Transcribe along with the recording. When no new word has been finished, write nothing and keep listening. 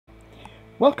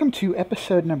Welcome to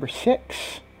episode number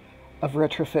 6 of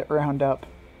Retrofit Roundup.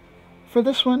 For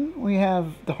this one, we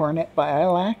have the Hornet by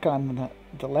ILack on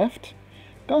the left,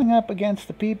 going up against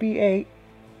the BB-8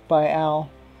 by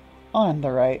Al on the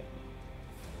right.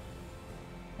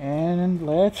 And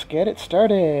let's get it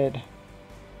started.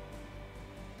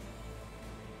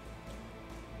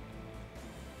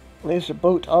 Laser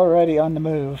boat already on the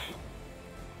move.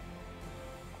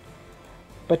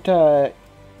 But,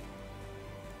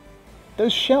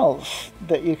 those shells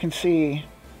that you can see,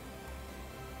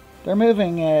 they're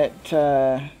moving at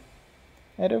over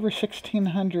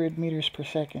 1,600 meters per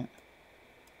second.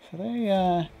 So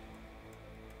they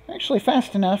actually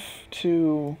fast enough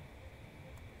to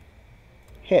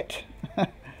hit,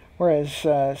 whereas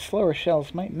slower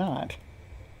shells might not.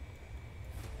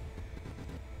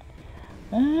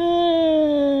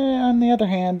 On the other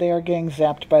hand, they are getting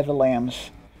zapped by the lambs.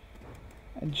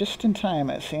 Just in time,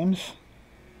 it seems.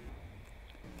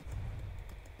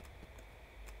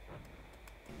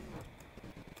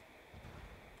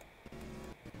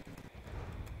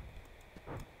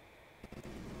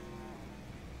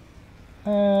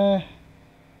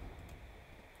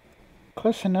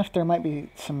 Close enough there might be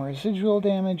some residual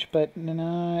damage, but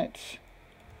not...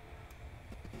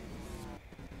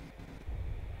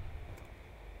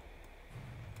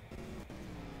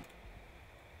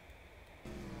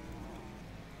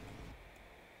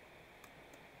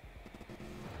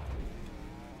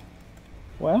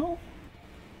 Well,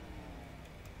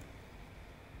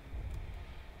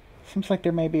 seems like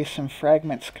there may be some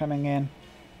fragments coming in.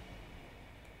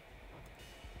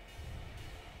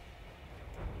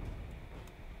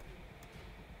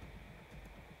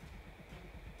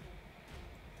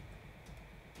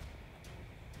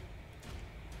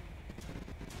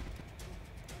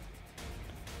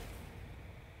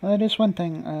 Well, that is one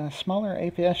thing. Smaller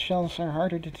APS shells are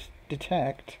harder to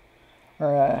detect.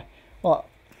 Or, well,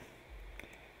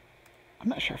 I'm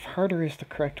not sure if harder is the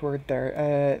correct word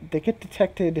there. They get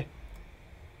detected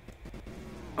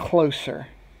closer.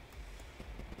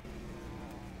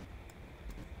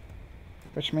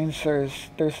 Which means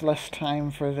there's less time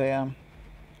for the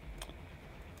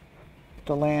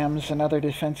lambs and other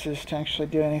defenses to actually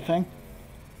do anything.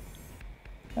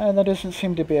 That doesn't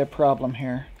seem to be a problem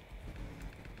here.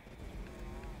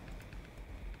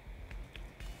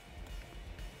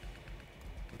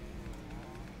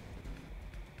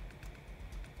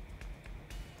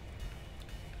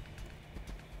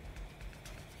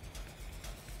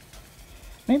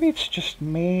 Maybe it's just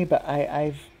me, but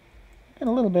I've got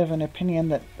a little bit of an opinion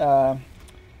that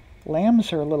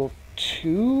lambs are a little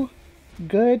too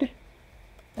good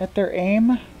at their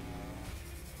aim.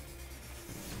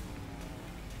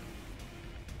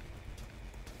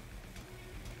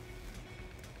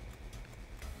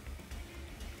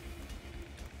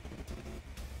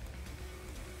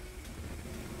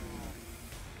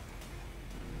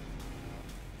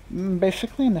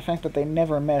 Basically, in the fact that they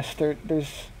never miss, there's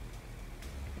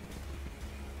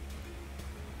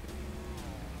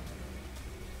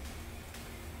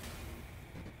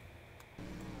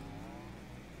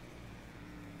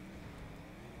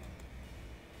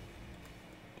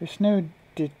no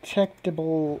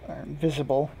detectable or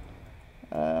visible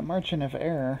margin of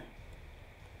error.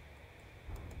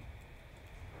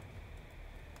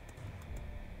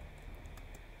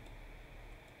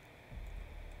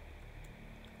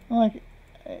 Like,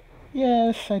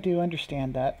 yes, I do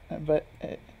understand that, but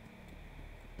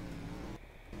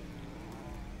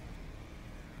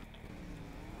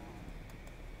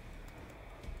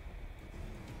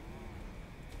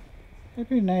it'd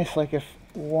be nice, like, if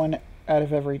one out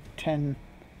of every 10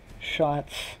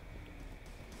 shots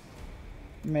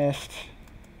missed.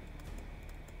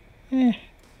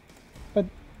 But,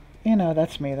 you know,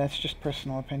 that's me. That's just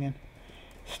personal opinion.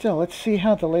 Still, let's see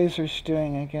how the laser's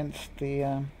doing against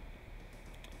the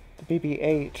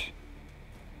BB-8,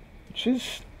 which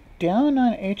is down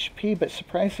on HP, but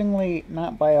surprisingly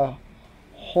not by a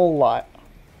whole lot.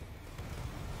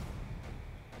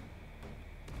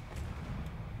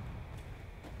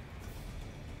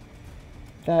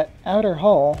 That outer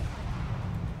hull,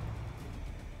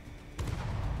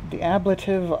 the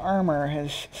ablative armor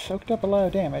has soaked up a lot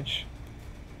of damage.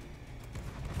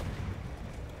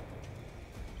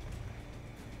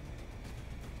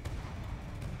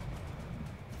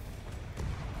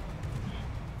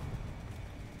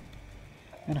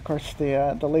 And of course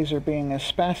the laser being as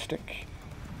spastic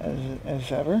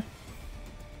as ever.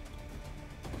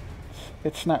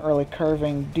 It's not really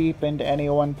carving deep into any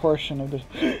one portion of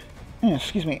the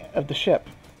excuse me, of the ship.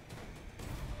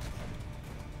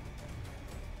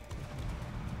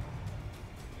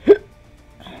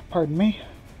 Pardon me.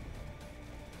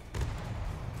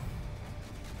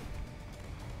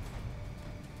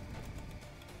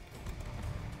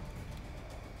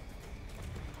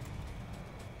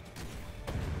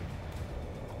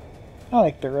 I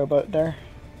like the rowboat there,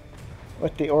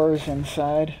 with the oars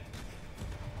inside.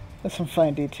 That's some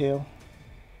fine detail.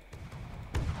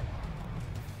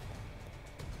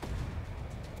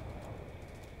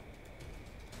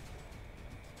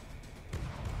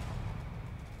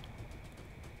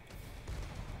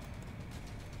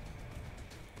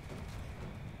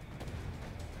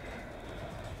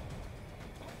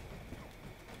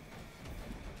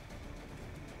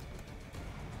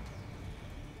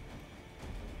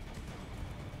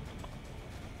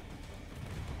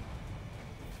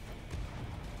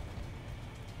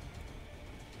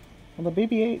 Well, the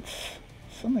BB-8's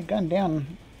suddenly gone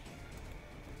down.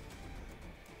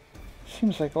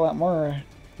 Seems like a lot more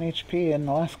HP in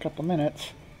the last couple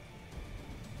minutes.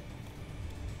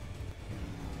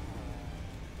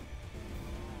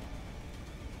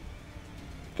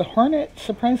 The Hornet,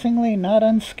 surprisingly not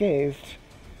unscathed.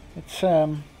 It's,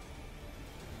 it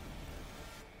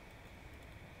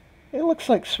looks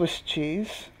like Swiss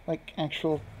cheese, like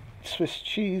actual Swiss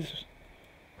cheese,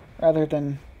 rather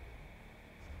than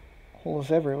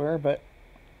holes everywhere, but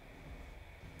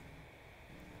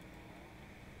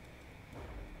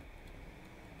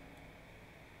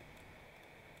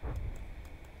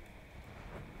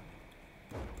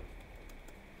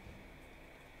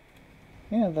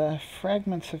yeah, the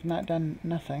fragments have not done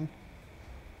nothing.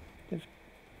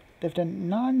 They've done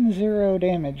non-zero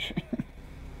damage.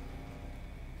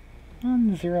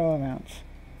 Non-zero amounts.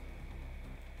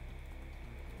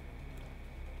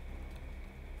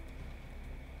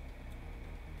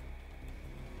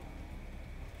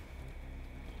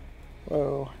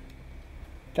 Whoa.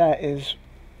 That is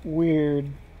weird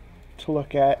to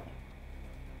look at.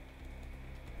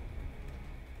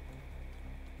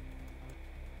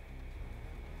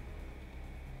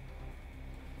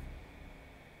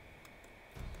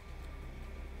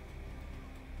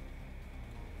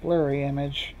 Blurry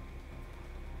image.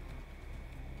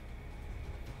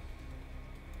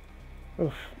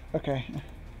 Oof, okay.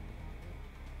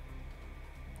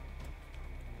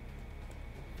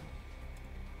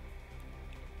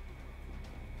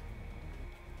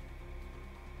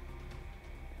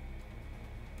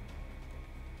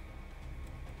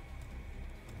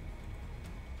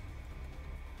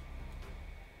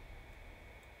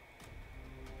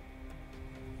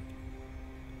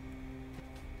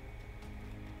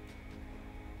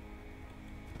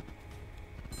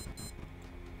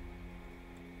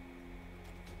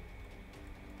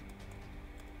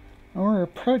 We're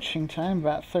approaching time,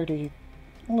 about 30,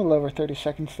 a little over 30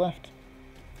 seconds left.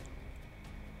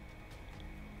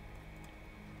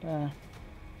 The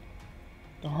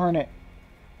Hornet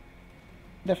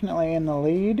definitely in the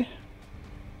lead.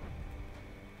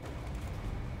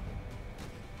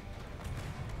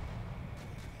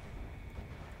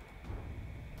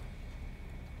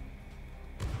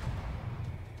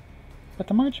 But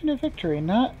the margin of victory,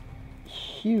 not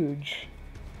huge,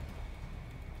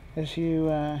 as you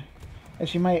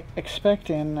might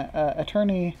expect in a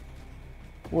tourney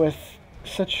with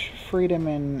such freedom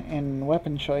in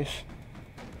weapon choice.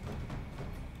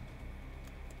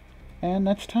 And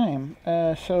that's time.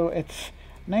 So it's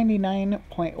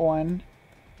 99.1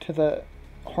 to the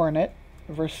Hornet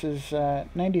versus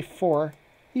 94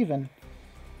 even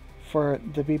for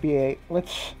the BB-8.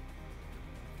 Let's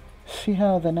see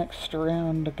how the next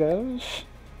round goes.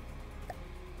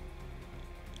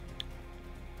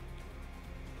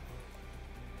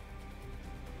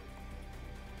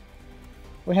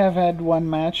 We have had one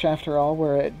match, after all,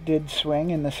 where it did swing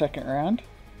in the second round.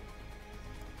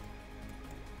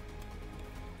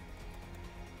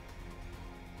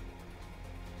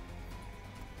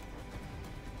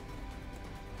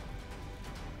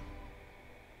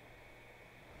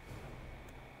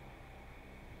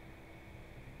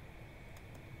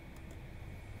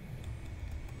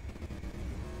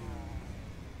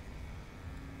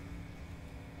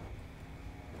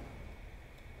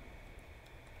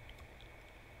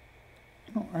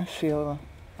 Oh,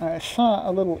 I saw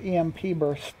a little EMP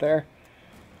burst there.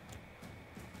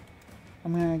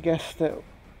 I'm gonna guess that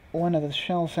one of the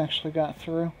shells actually got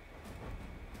through.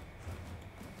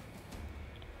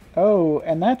 Oh,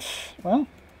 and that's a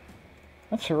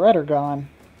rudder gone.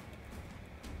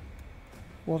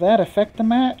 Will that affect the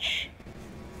match?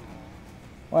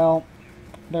 Well,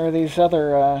 there are these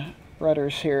other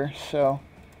rudders here, so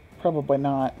probably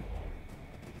not.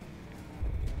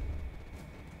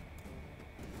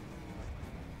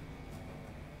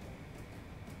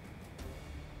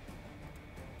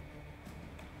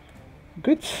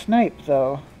 Good snipe,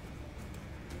 though.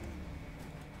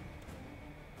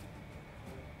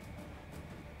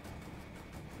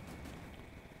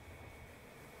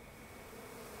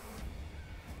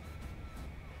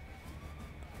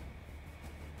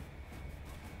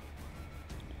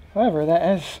 However, that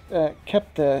has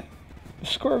kept the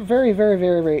score very, very,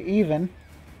 very, very even.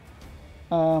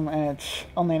 And it's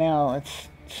only now it's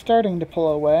starting to pull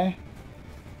away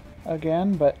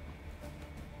again, but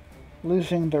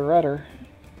losing the rudder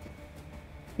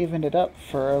evened it up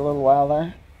for a little while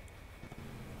there.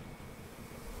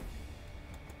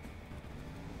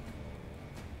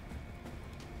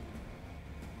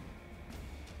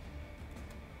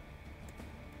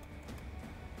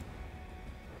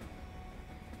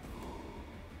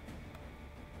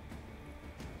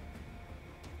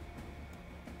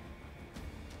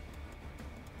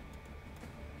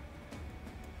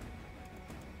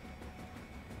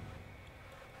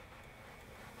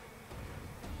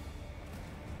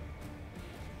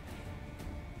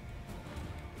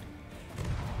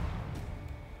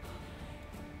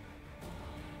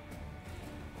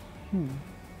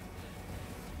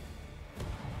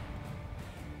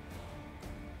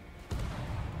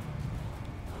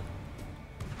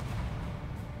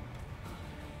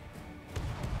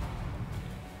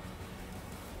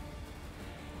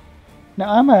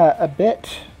 Now I'm a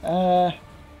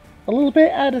little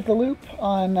bit out of the loop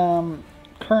on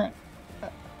current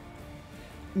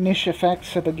niche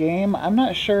effects of the game. I'm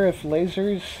not sure if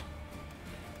lasers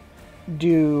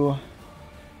do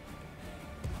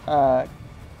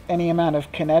any amount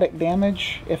of kinetic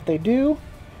damage. If they do,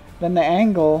 then the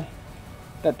angle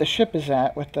that the ship is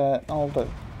at with all the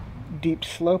deep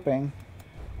sloping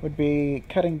would be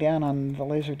cutting down on the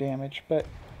laser damage, but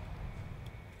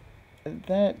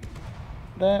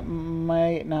that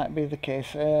might not be the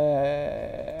case.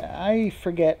 I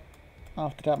forget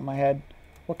off the top of my head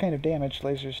what kind of damage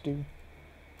lasers do.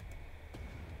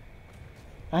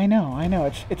 I know.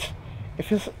 It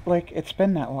feels like it's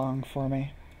been that long for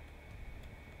me.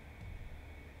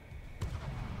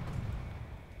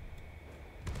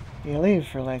 You leave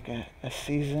for like a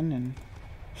season and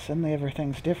suddenly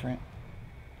everything's different.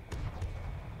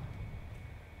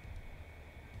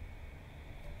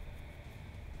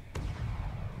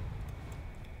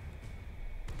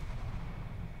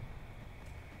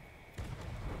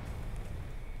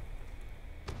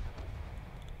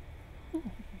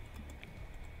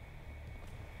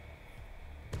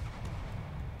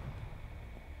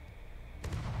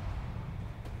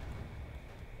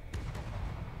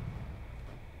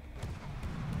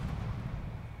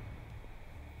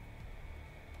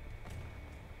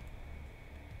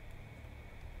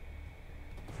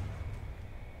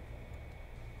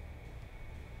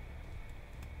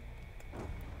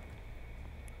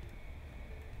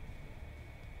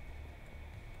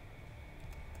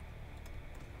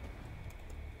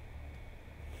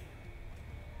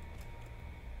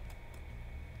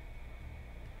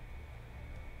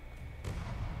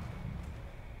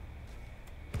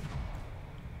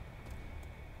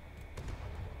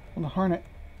 The Hornet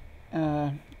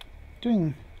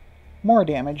doing more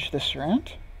damage this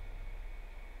round.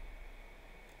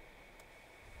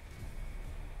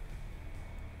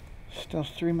 Still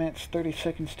 3 minutes 30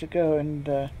 seconds to go, and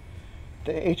the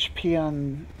HP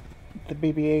on the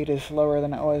BB-8 is lower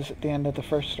than it was at the end of the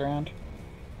first round.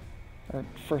 Or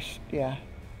first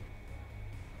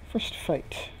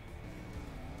fight.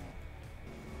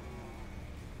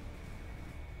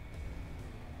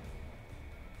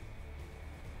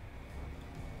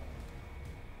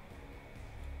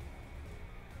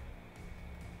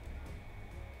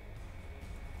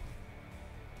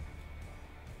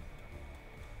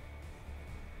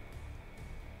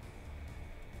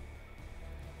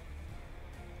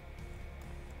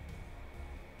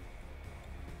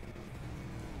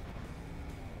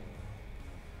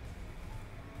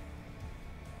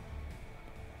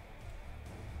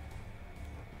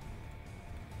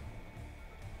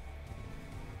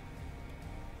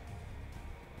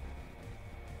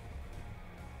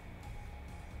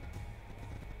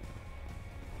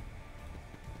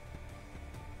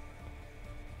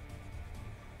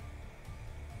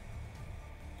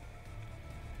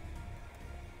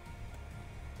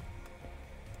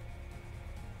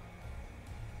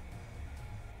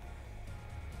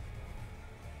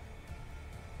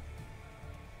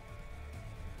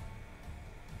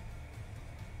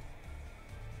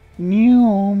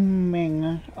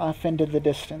 Newming off into the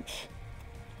distance.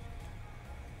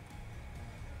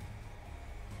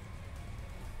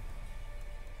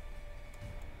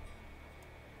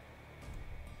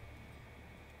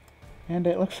 And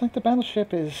it looks like the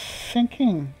battleship is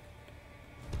sinking.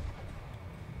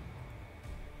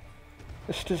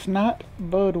 This does not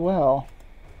bode well.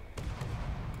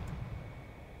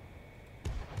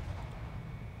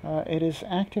 It is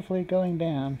actively going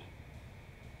down.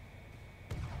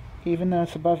 Even though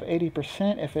it's above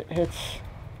 80%, if it hits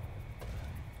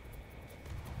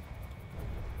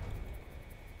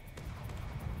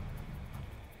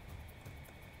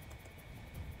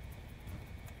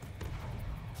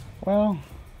Well,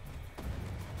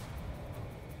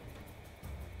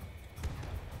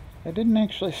 I didn't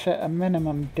actually set a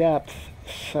minimum depth,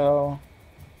 so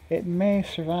it may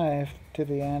survive to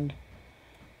the end.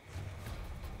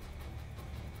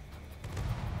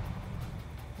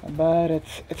 But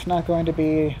it's not going to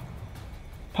be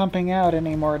pumping out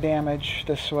any more damage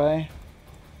this way.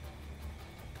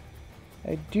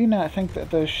 I do not think that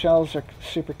those shells are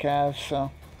super cavs,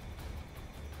 so...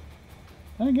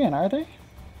 And again, are they?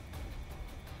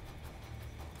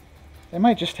 They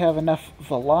might just have enough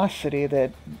velocity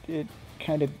that it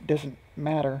kind of doesn't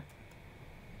matter.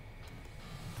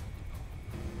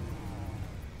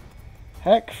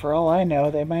 Heck, for all I know,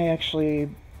 they may actually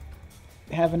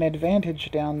have an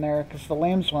advantage down there because the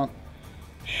lambs won't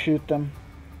shoot them,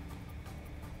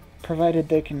 provided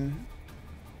they can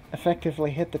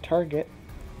effectively hit the target.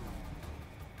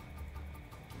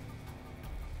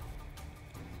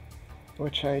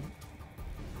 Which I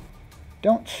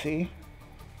don't see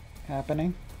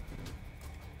happening.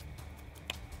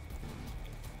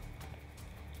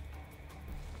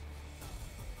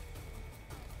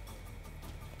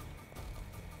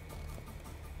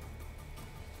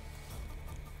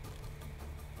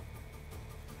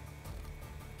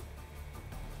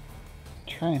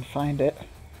 Try and find it.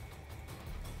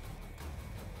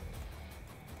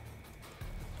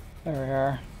 There we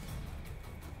are.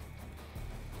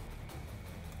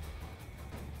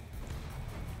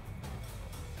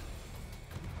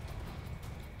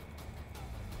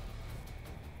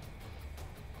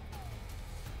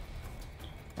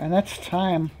 And that's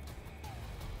time.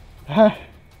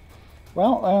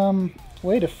 Well,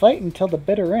 way to fight until the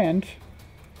bitter end.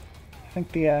 I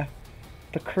think the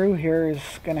crew here is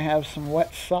going to have some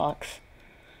wet socks.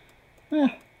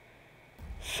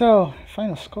 So,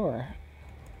 final score.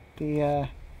 The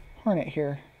Hornet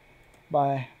here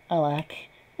by ILack,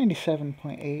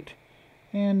 97.8,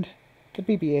 and the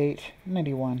BB-8,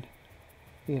 91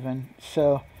 even.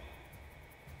 So,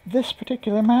 this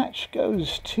particular match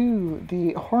goes to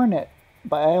the Hornet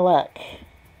by ILack.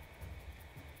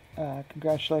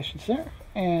 Congratulations there,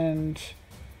 and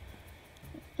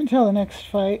until the next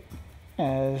fight,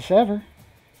 as ever,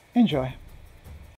 enjoy.